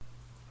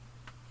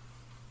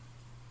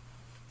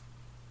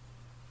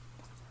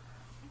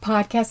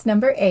Podcast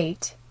number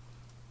 8,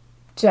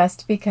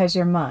 Just Because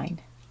You're Mine.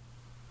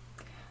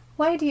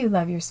 Why do you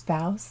love your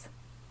spouse?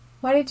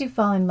 Why did you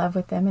fall in love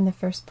with them in the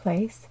first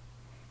place?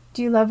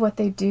 Do you love what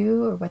they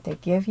do or what they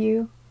give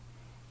you?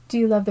 Do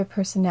you love their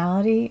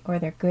personality or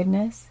their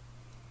goodness?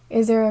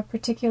 Is there a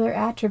particular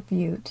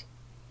attribute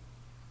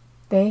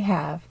they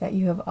have that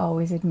you have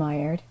always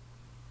admired?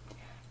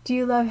 Do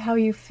you love how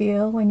you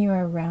feel when you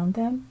are around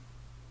them?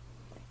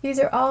 These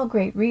are all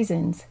great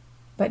reasons,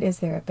 but is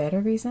there a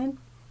better reason?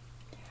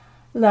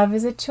 Love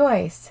is a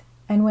choice,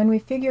 and when we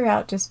figure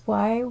out just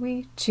why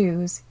we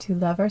choose to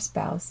love our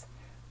spouse,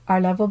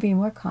 our love will be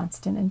more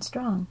constant and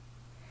strong.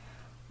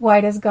 Why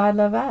does God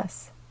love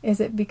us? Is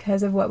it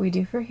because of what we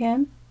do for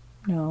Him?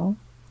 No.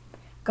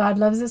 God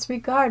loves us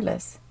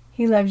regardless.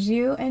 He loves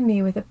you and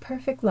me with a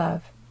perfect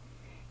love.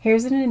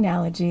 Here's an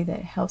analogy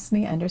that helps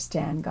me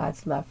understand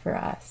God's love for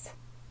us.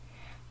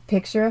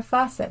 Picture a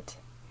faucet.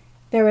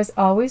 There is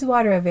always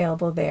water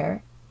available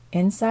there.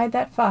 Inside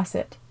that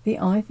faucet, the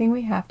only thing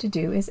we have to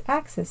do is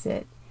access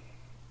it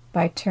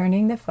by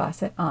turning the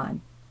faucet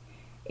on.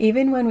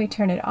 Even when we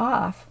turn it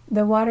off,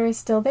 the water is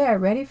still there,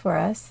 ready for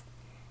us.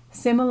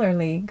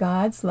 Similarly,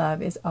 God's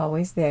love is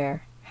always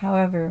there.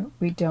 However,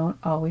 we don't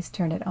always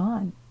turn it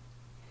on.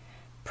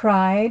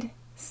 Pride,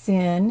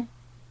 sin,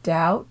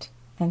 doubt,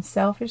 and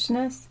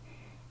selfishness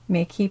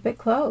may keep it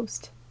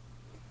closed.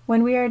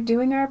 When we are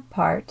doing our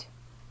part,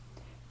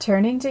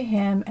 turning to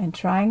Him and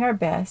trying our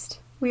best,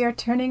 we are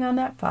turning on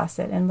that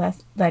faucet and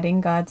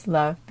letting God's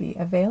love be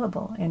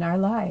available in our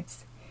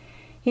lives.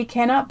 He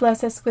cannot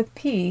bless us with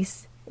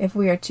peace if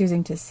we are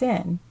choosing to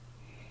sin.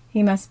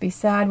 He must be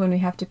sad when we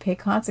have to pay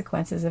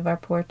consequences of our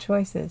poor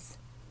choices.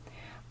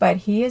 But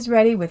He is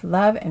ready with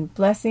love and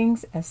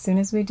blessings as soon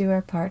as we do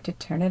our part to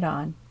turn it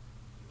on.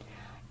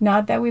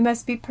 Not that we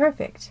must be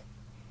perfect,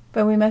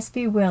 but we must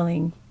be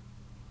willing.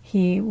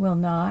 He will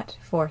not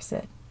force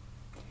it,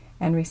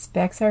 and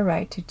respects our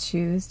right to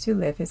choose to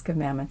live His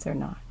commandments or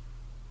not.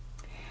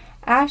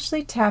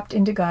 Ashley tapped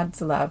into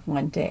God's love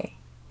one day.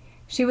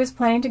 She was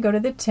planning to go to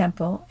the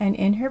temple, and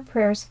in her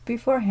prayers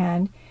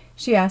beforehand,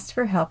 she asked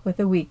for help with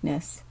a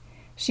weakness.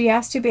 She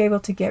asked to be able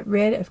to get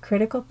rid of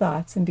critical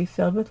thoughts and be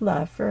filled with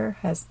love for her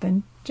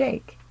husband,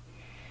 Jake.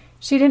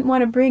 She didn't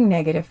want to bring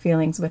negative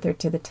feelings with her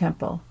to the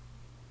temple.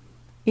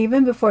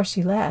 Even before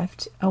she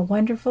left, a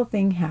wonderful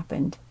thing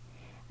happened.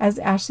 As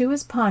Ashley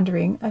was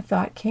pondering, a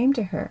thought came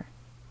to her.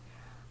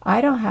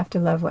 I don't have to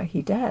love what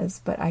he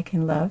does, but I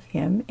can love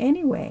him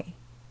anyway.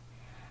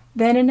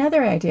 Then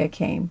another idea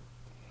came.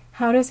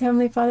 How does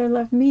Heavenly Father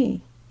love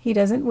me? He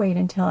doesn't wait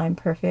until I'm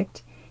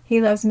perfect. He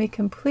loves me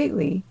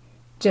completely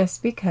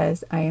just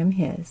because I am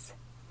His.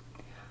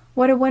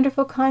 What a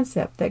wonderful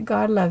concept that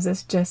God loves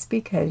us just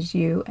because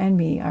you and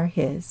me are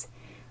His.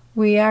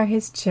 We are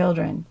His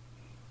children.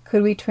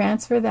 Could we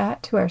transfer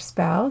that to our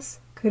spouse?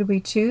 Could we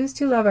choose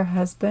to love our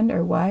husband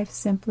or wife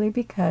simply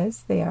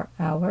because they are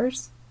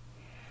ours?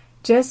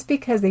 Just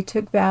because they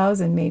took vows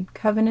and made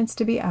covenants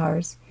to be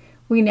ours,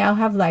 we now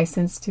have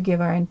license to give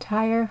our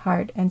entire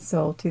heart and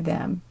soul to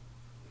them.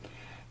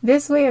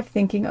 This way of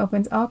thinking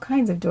opens all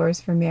kinds of doors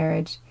for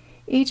marriage.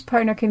 Each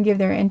partner can give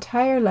their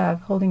entire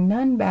love, holding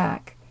none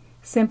back,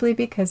 simply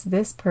because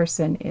this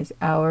person is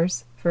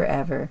ours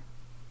forever.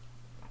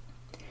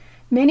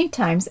 Many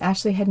times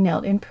Ashley had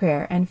knelt in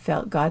prayer and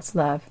felt God's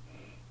love,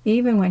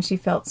 even when she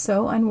felt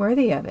so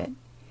unworthy of it.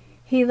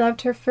 He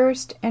loved her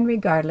first and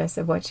regardless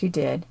of what she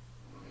did.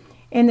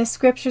 In the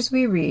scriptures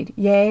we read,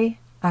 "Yea,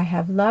 I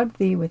have loved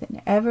thee with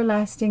an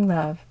everlasting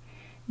love.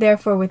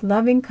 Therefore with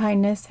loving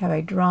kindness have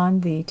I drawn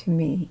thee to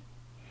me."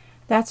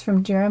 That's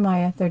from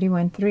Jeremiah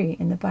 31:3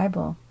 in the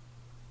Bible.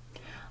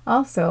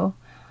 Also,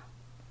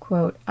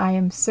 quote, "I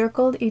am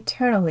circled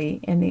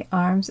eternally in the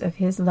arms of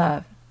His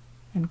love,"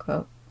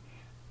 unquote.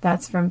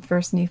 That's from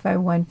 1 Nephi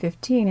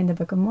 1:15 in the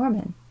Book of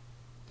Mormon.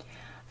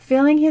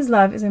 Feeling His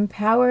love has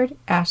empowered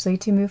Ashley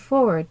to move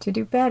forward, to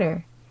do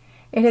better.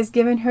 It has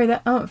given her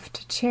the oomph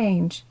to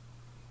change.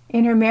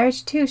 In her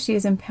marriage, too, she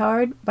is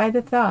empowered by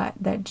the thought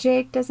that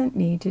Jake doesn't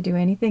need to do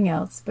anything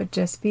else but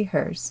just be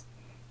hers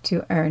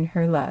to earn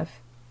her love.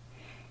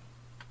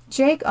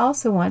 Jake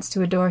also wants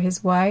to adore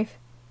his wife,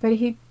 but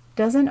he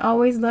doesn't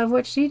always love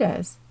what she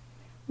does.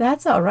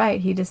 That's all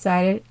right, he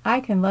decided. I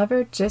can love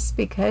her just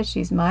because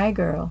she's my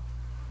girl.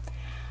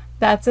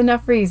 That's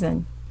enough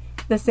reason.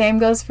 The same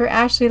goes for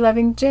Ashley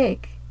loving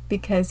Jake,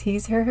 because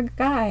he's her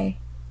guy.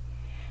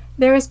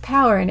 There is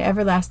power in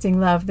everlasting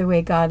love the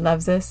way God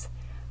loves us.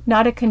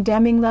 Not a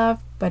condemning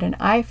love, but an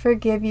I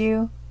forgive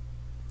you,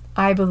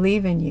 I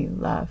believe in you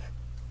love.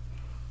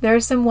 There are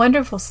some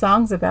wonderful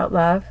songs about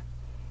love.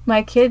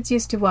 My kids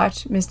used to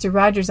watch Mr.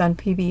 Rogers on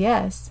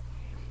PBS.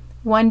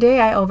 One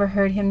day I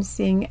overheard him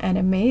sing an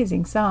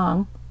amazing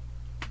song.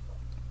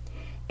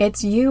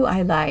 It's you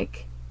I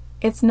like.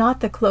 It's not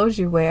the clothes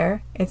you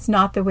wear. It's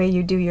not the way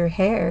you do your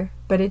hair,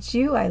 but it's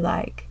you I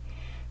like.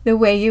 The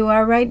way you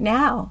are right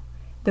now.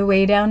 The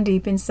way down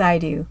deep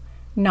inside you.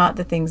 Not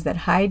the things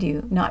that hide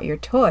you, not your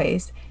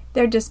toys.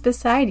 They're just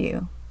beside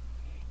you.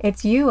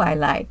 It's you I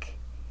like.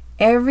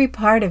 every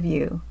part of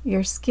you,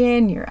 your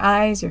skin, your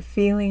eyes, your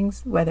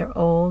feelings, whether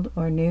old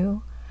or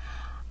new.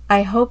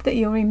 I hope that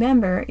you'll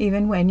remember,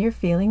 even when you're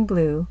feeling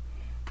blue,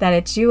 that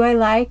it's you I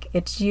like,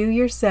 it's you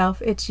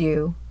yourself, it's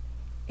you.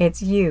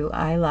 It's you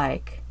I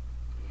like.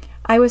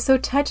 I was so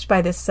touched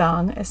by this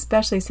song,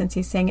 especially since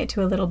he sang it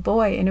to a little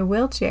boy in a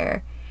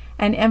wheelchair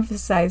and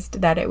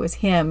emphasized that it was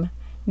him,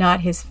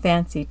 not his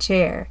fancy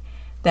chair,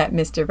 that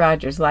Mr.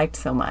 Rogers liked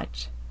so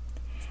much.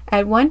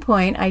 At one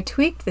point, I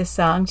tweaked this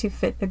song to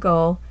fit the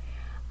goal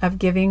of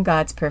giving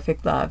God's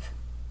perfect love.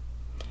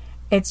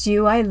 It's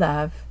you I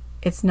love.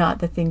 It's not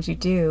the things you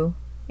do.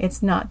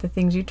 It's not the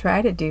things you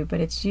try to do, but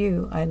it's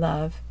you I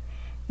love.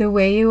 The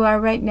way you are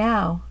right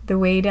now, the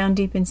way down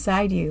deep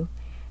inside you,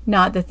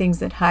 not the things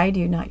that hide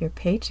you, not your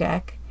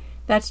paycheck.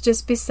 That's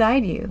just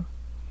beside you.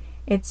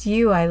 It's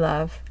you I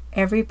love,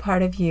 every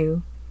part of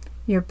you,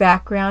 your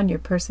background, your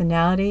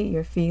personality,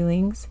 your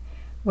feelings,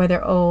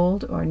 whether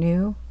old or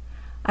new.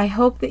 I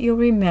hope that you'll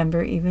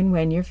remember, even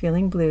when you're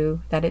feeling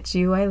blue, that it's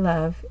you I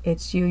love,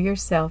 it's you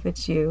yourself,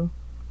 it's you.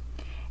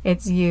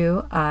 It's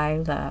you I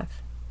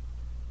love.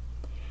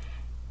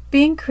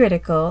 Being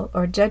critical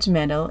or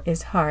judgmental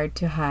is hard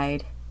to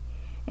hide.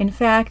 In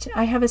fact,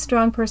 I have a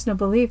strong personal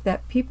belief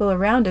that people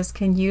around us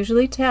can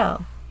usually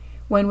tell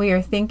when we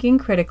are thinking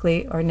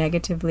critically or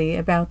negatively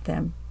about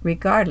them,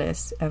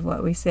 regardless of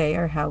what we say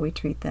or how we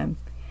treat them.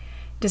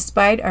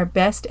 Despite our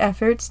best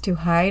efforts to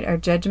hide our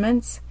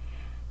judgments,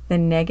 the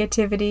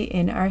negativity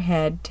in our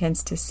head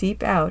tends to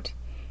seep out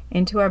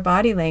into our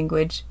body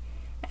language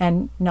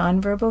and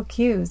nonverbal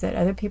cues that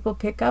other people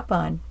pick up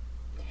on.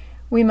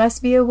 We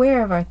must be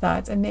aware of our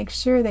thoughts and make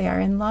sure they are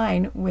in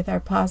line with our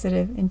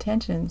positive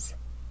intentions.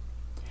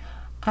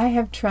 I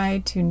have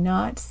tried to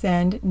not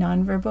send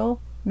nonverbal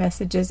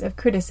messages of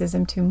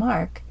criticism to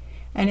Mark,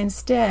 and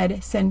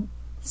instead send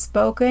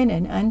spoken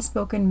and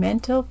unspoken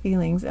mental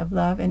feelings of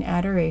love and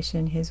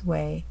adoration his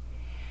way.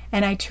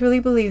 And I truly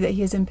believe that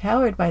he is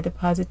empowered by the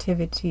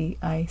positivity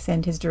I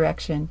send his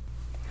direction.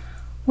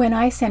 When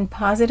I send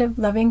positive,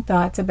 loving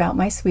thoughts about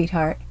my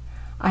sweetheart,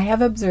 I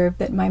have observed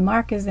that my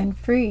Mark is then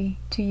free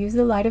to use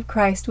the light of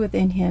Christ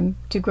within him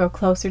to grow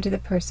closer to the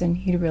person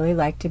he'd really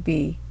like to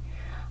be.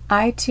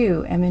 I,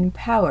 too, am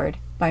empowered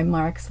by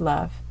Mark's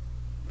love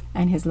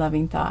and his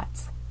loving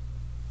thoughts.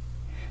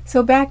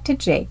 So back to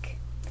Jake.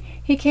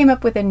 He came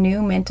up with a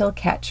new mental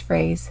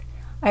catchphrase,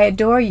 I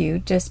adore you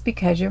just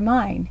because you're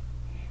mine.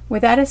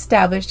 With that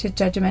established, his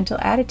judgmental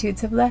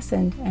attitudes have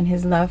lessened and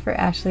his love for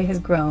Ashley has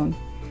grown.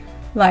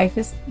 Life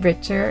is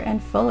richer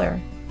and fuller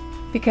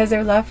because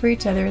their love for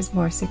each other is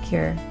more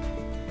secure.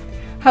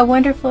 How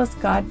wonderful is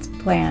God's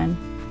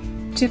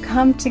plan to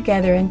come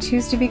together and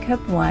choose to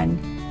become one,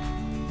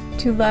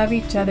 to love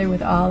each other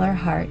with all our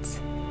hearts.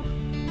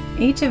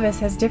 Each of us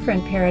has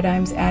different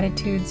paradigms,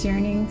 attitudes,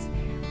 yearnings,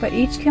 but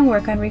each can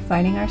work on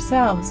refining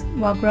ourselves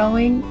while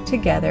growing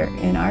together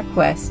in our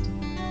quest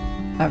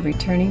of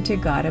returning to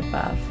God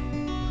above.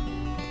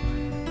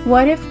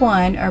 What if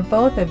one or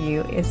both of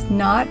you is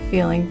not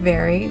feeling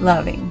very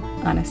loving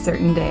on a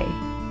certain day?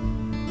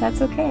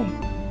 That's okay.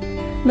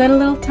 Let a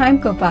little time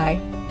go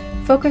by.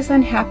 Focus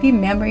on happy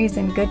memories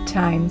and good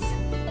times.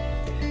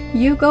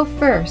 You go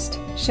first,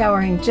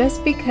 showering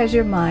just because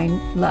you're mine,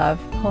 love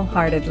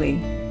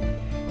wholeheartedly.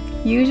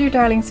 Use your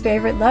darling's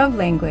favorite love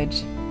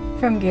language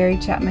from Gary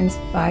Chapman's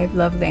 5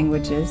 Love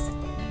Languages.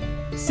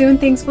 Soon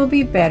things will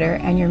be better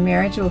and your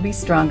marriage will be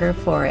stronger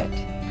for it.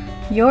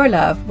 Your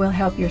love will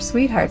help your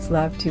sweetheart's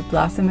love to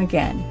blossom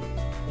again.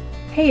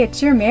 Hey,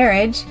 it's your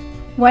marriage.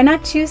 Why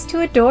not choose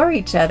to adore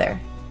each other?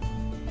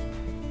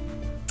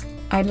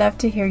 I'd love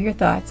to hear your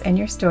thoughts and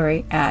your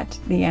story at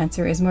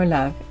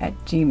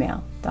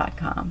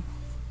theanswerismorelove@gmail.com.